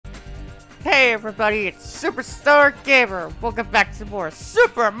Hey everybody, it's Superstar Gamer. Welcome back to more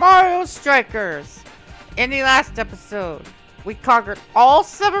Super Mario Strikers. In the last episode, we conquered all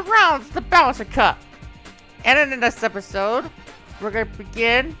 7 rounds of the Bowser Cup. And in this episode, we're going to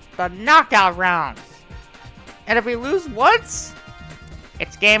begin the knockout rounds. And if we lose once,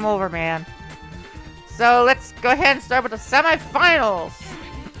 it's game over, man. So let's go ahead and start with the semifinals.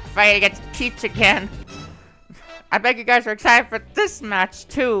 Fighting against Peach again. I bet you guys are excited for this match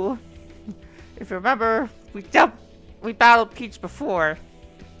too. If you remember, we battled Peach before.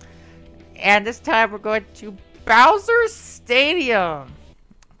 And this time we're going to Bowser's Stadium.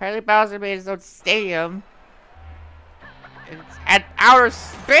 Apparently Bowser made his own stadium. It's at outer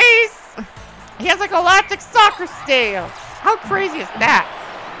space. He has like a Galactic Soccer Stadium. How crazy is that?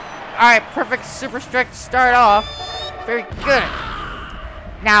 Alright, perfect Super Strike to start off. Very good.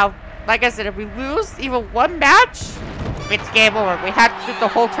 Now, like I said, if we lose even one match, it's game over. We have to do the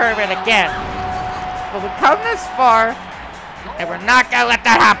whole tournament again. But we come this far, and we're not gonna let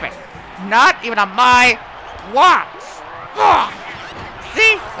that happen. Not even on my watch. Ugh.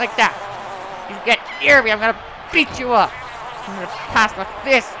 See? Like that. You get near me, I'm gonna beat you up. I'm gonna pass my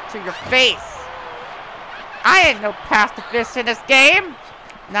fist to your face. I ain't no pass the fist in this game.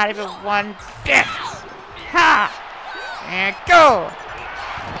 Not even one fist. Ha! And go!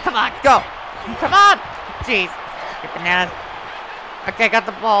 Come on, go! Come on! Jeez. Get bananas. Okay, got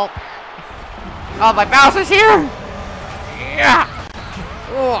the ball. Oh, my Bowser's here! Yeah!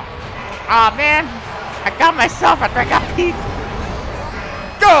 Oh, oh man! I got myself after I got Peach!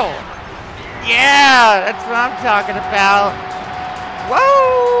 Go! Yeah! That's what I'm talking about!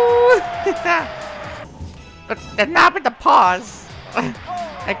 Whoa! But not with the pause.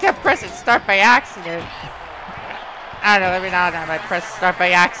 I kept pressing start by accident. I don't know, every now and then I press start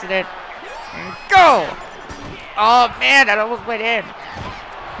by accident. And go! Oh man, that almost went in.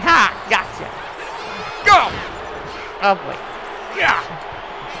 Ha! Gotcha! Go! Oh boy. Yeah!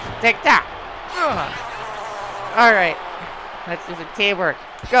 Take that! Alright. Let's do some teamwork.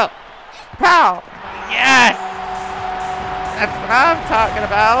 Go! Pow! Yes! That's what I'm talking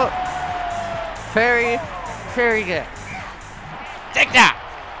about. Very, very good. Take that!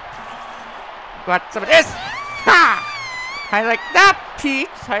 Got some of this! Ha! How you like that, Peach?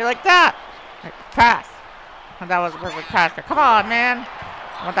 How you like that? Right, pass. Oh, that was a perfect pass. Come on, man.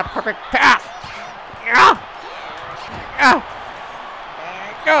 I want that perfect pass. Yeah. Yeah. There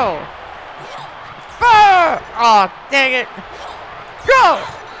you go. Fire! Oh, dang it. Go!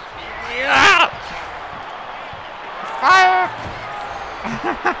 Yeah. Fire!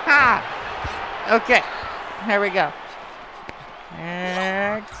 Okay. Here we go.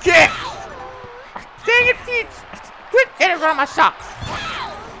 And kick! Dang it, Peach! Quit getting around my shots!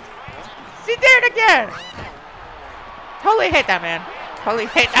 She did it again! Totally hate that, man. Totally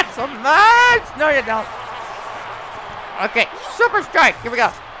hate that so much! No, you don't. Okay, Super Strike! Here we go.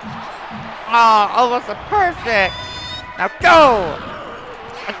 Oh, almost a perfect! Now go!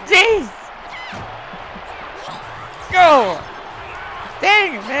 Oh, jeez! Go!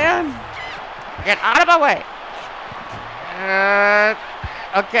 Dang it, man! Get out of my way!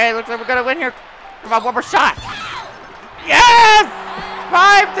 Okay, looks like we're gonna win here. Come on, one more shot! Yes!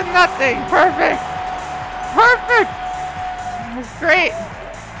 5-0! Perfect! Perfect! That's great!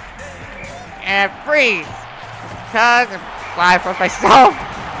 And freeze! Because I'm fly for myself!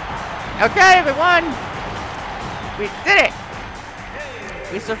 Okay, we won! We did it!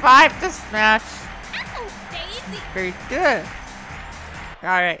 We survived this match! Very good!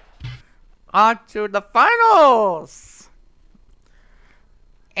 Alright. On to the finals!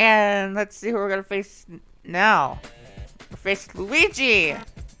 And let's see who we're gonna face now. We're facing Luigi!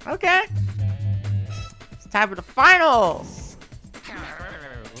 Okay. It's time for the finals!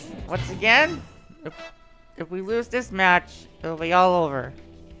 Once again, if we lose this match, it'll be all over.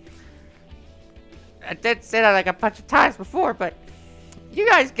 I did say that like a bunch of times before, but you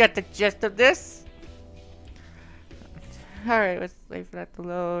guys get the gist of this. Alright, let's wait for that to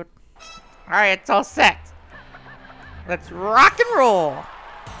load. Alright, it's all set. Let's rock and roll!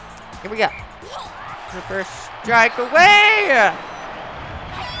 Here we go. Super Strike away!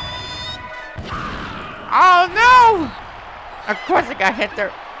 Oh no! Of course I got hit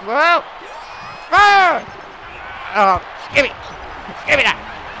there. Whoa! Fire! Oh, give me that!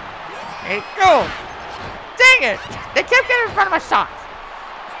 There you go! Dang it! They kept getting in front of my shots.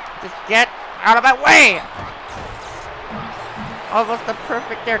 Just get out of my way! Almost the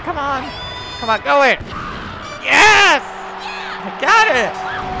perfect there. Come on! Come on, go in! Yes! I got it!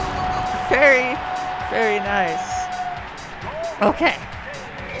 Very, very nice. Okay.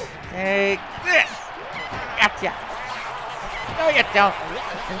 Take this. Gotcha. No, you don't.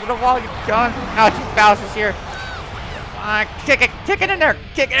 Into the wall, you don't. No, just Bowser's here. Kick it in there.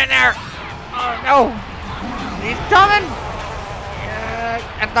 Kick it in there. Oh, no. He's coming.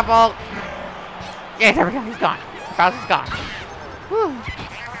 At the ball. Yeah, there we go. He's gone. Bowser's gone. Whew.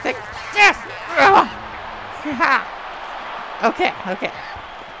 Yes. Okay.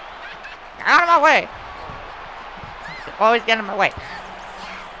 Out of my way. Always get in my way.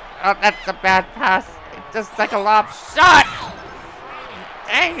 Oh, that's a bad pass. It's just like a lob shot.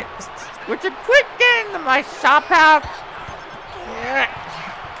 Dang it. Would you quit getting to my shot path?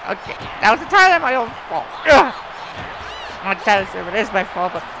 Okay, that was entirely my own fault. I'm not entirely sure if it is my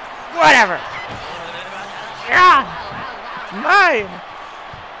fault, but whatever. Mine.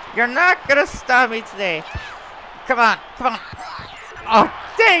 You're not gonna stop me today. Come on. Oh,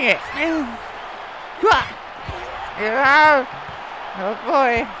 dang it. Oh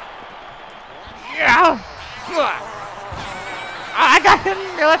boy. I got hit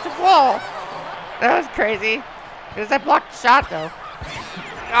in the electric wall. That was crazy. Because I blocked the shot though.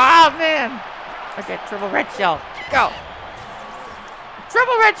 Oh man. Okay, triple red shell. Go.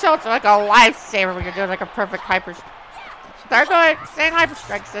 Triple red shells are like a lifesaver when you're doing like a perfect hyper. They're going insane hyper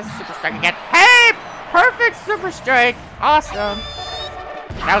strike. Says super strike again. Hey, perfect super strike. Awesome.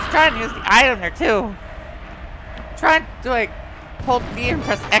 I was trying to use the item there too. Trying to like hold B and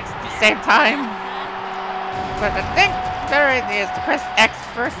press X at the same time. But I think better idea is to press X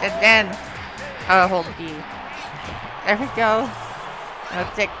first and then hold B. There we go.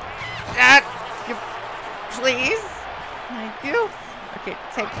 I'll take that, please. Thank you. Okay,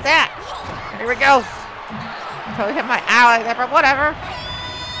 take that. Here we go. Totally hit my ally there, but whatever.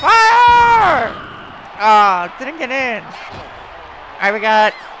 Fire! Oh, didn't get in. Alright, we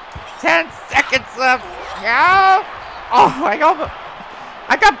got 10 seconds left. Yeah. Oh,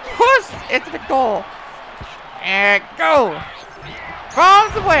 I got pushed into the goal. And go.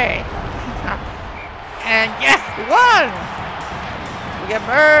 Bombs away. And yes, we won. We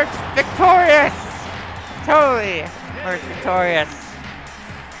emerged victorious. Totally emerged victorious.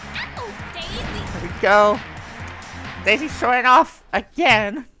 There we go. Daisy's showing off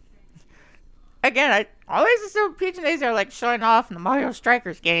again. I always assume Peach and Daisy are like showing off in the Mario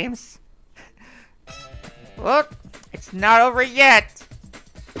Strikers games. Look, it's not over yet.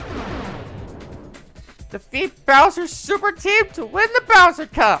 Defeat Bowser's super team to win the Bowser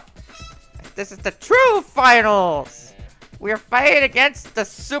Cup. This is the true finals. We are fighting against the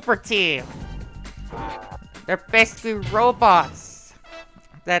super team. They're basically robots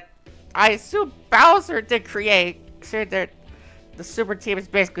that I assume Bowser did create, considering that the super team is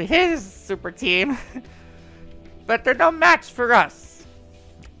basically his super team. But they're no match for us.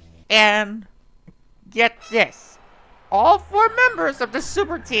 And get this. All 4 members of the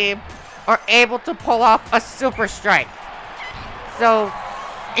super team are able to pull off a super strike. So,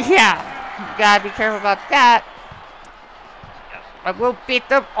 yeah, you gotta be careful about that. But we'll beat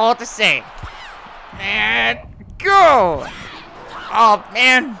them all the same. And go! Oh,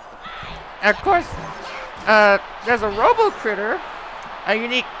 man. And of course, there's a Robo Critter, a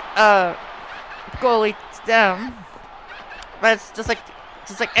unique goalie to them. But it's just like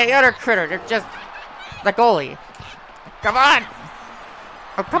any other critter. They're just the goalie. Come on!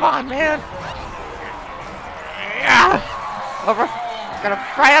 Oh, come on, man! Yeah! Over. Gonna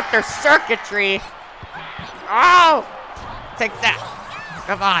fry up their circuitry. Oh! Take that.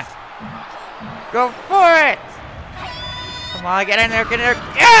 Come on. Go for it! Come on, get in there, get in there.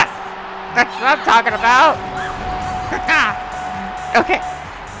 Yes! That's what I'm talking about. Okay.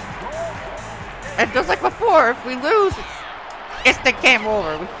 And just like before, if we lose, it's the game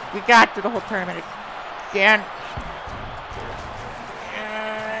over. We got through the whole tournament again.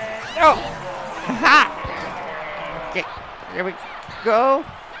 No! Okay, here we go.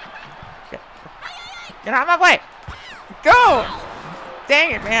 Get out of my way! Go!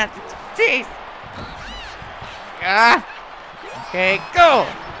 Dang it, man. Jeez. Okay, go!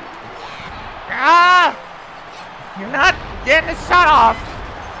 You're not getting the shot off.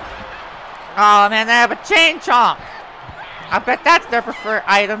 Oh, man, they have a chain chomp. I bet that's their preferred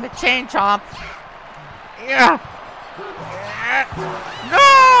item, the chain chomp. Yeah.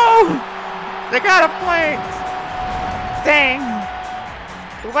 No! They got a point. Dang.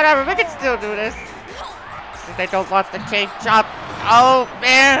 Whatever, we can still do this. Since they don't want the chain chomp. Oh,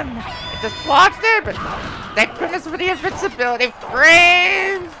 man. It just blocks there, but thank goodness for the invincibility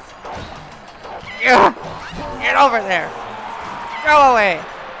frames. Yeah. Get over there. Go away.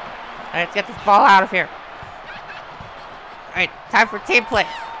 Alright, let's get this ball out of here. Alright, time for team play.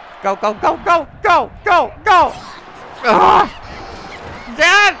 Go, go, go, go, go, go, go!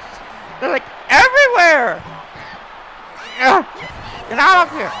 Dad! They're like everywhere! Get out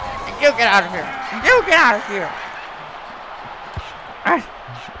of here! You get out of here! You get out of here! Alright,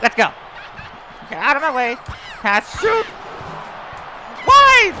 let's go. Get out of my way. Pass, shoot!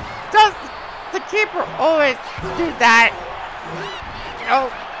 Why does the keeper always do that?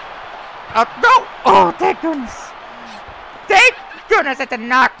 Oh. Oh, no! Oh, thank goodness. Thank goodness I did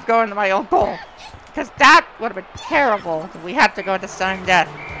not go into my own goal. Because that would have been terrible if we had to go to sudden death.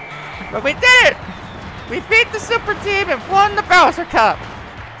 But we did it! We beat the super team and won the Bowser Cup.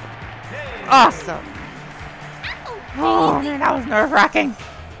 Awesome. Oh man, that was nerve-wracking.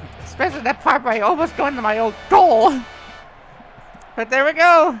 Especially that part where I almost go into my own goal. But there we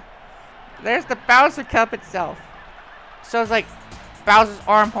go. There's the Bowser Cup itself. So it's like Bowser's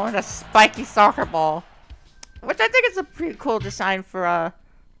arm holding a spiky soccer ball. Which I think is a pretty cool design for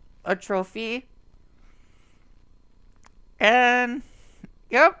a trophy. And,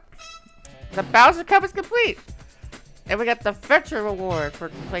 yep. The Bowser Cup is complete. And we got the Veteran Award for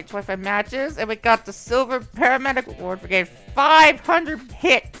playing 25 matches. And we got the Silver Paramedic Award for getting 500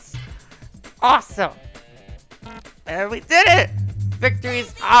 hits. Awesome. And we did it.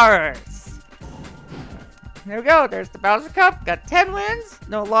 Victory's ours. There we go. There's the Bowser Cup. Got 10 wins.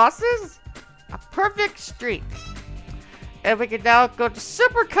 No losses. A perfect streak. And we can now go to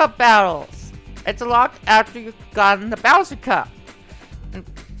Super Cup battles. It's unlocked after you've gotten the Bowser Cup.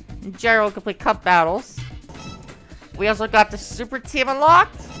 In general, complete cup battles. We also got the Super Team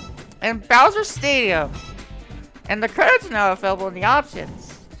unlocked. And Bowser Stadium. And the credits are now available in the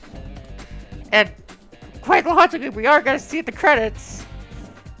options. And quite logically, we are going to see the credits.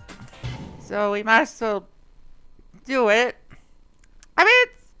 So we might as well do it. I mean,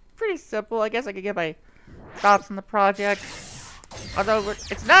 it's pretty simple. I guess I could give my thoughts on the project. Although,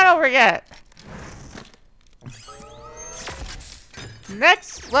 it's not over yet.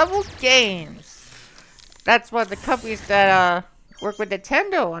 Next Level Games. That's one of the companies that work with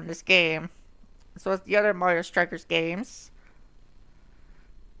Nintendo on this game. As well as the other Mario Strikers games.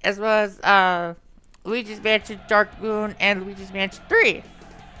 As well as Luigi's Mansion Dark Moon and Luigi's Mansion 3.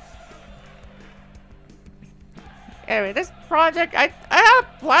 Anyway, this project, I had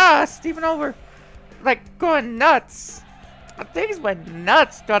a blast, even over, like, going nuts. Things went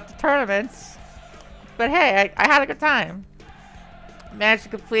nuts throughout the tournaments. But hey, I had a good time. Managed to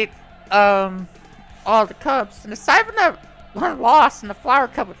complete, all the cups. And aside from that one loss in the Flower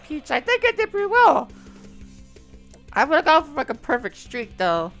Cup with Peach, I think I did pretty well. I would have gone for, like, a perfect streak,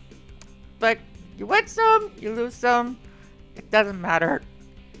 though. But you win some, you lose some. It doesn't matter.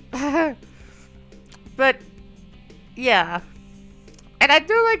 But yeah. And I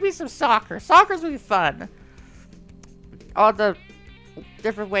do like me some soccer. Soccer's really fun. All the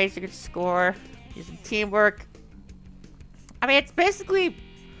different ways you can score. Using teamwork. I mean, it's basically...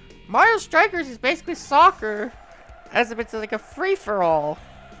 Mario Strikers is basically soccer. As if it's like a free-for-all.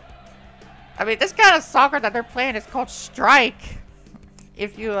 I mean, this kind of soccer that they're playing is called Strike.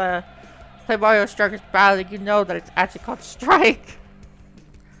 If you play Mario Strikers Battle, you know that it's actually called Strike.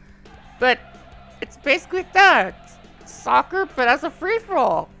 But it's basically that. It's soccer, but as a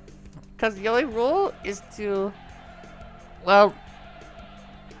free-for-all. Because the only rule is to... Well...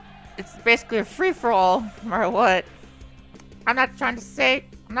 It's basically a free-for-all, no matter what. I'm not trying to say...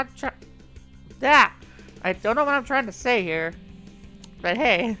 I'm not trying... That! I don't know what I'm trying to say here. But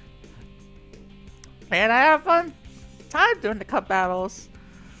hey. And I have fun time doing the cup battles.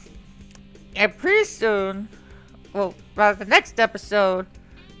 And pretty soon... Well, by the next episode...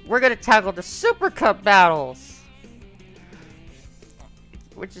 We're gonna tackle the Super Cup battles.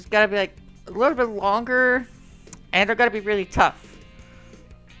 Which is gonna be like a little bit longer. And they're gonna be really tough.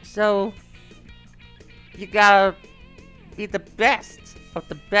 So, you gotta be the best of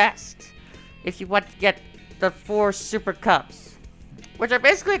the best if you want to get the 4 Super Cups. Which are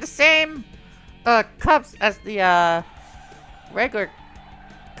basically the same cups as the regular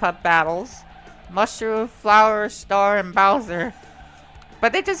cup battles. Mushroom, Flower, Star, and Bowser.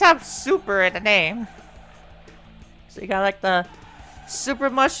 But they just have Super in the name. So you got like the Super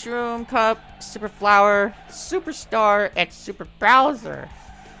Mushroom Cup, Super Flower, Super Star, and Super Bowser.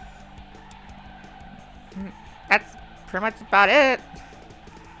 That's pretty much about it.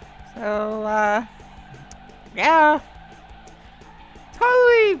 So, yeah.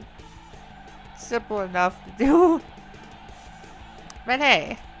 Totally simple enough to do. But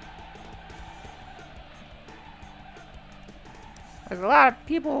hey. There's a lot of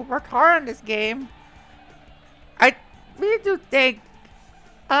people who work hard on this game. I really do think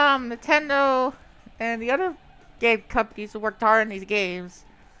Nintendo and the other game companies who worked hard on these games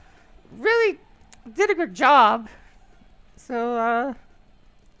really did a good job. So,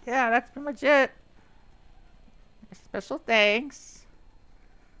 yeah, that's pretty much it. Special thanks.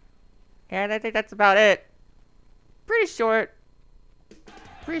 And I think that's about it. Pretty short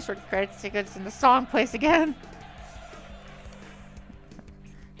credit sequence, and the song plays again.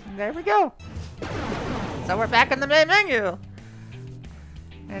 And there we go. So we're back in the main menu.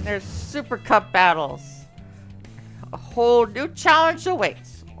 And there's Super Cup battles. A whole new challenge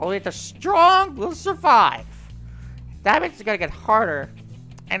awaits. Only the strong will survive. That means it's gonna get harder.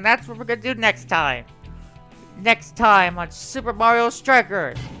 And that's what we're gonna do next time. Next time on Super Mario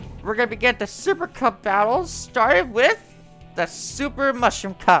Strikers, we're gonna begin the Super Cup battles, starting with the Super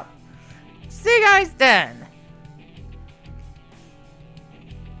Mushroom Cup. See you guys then!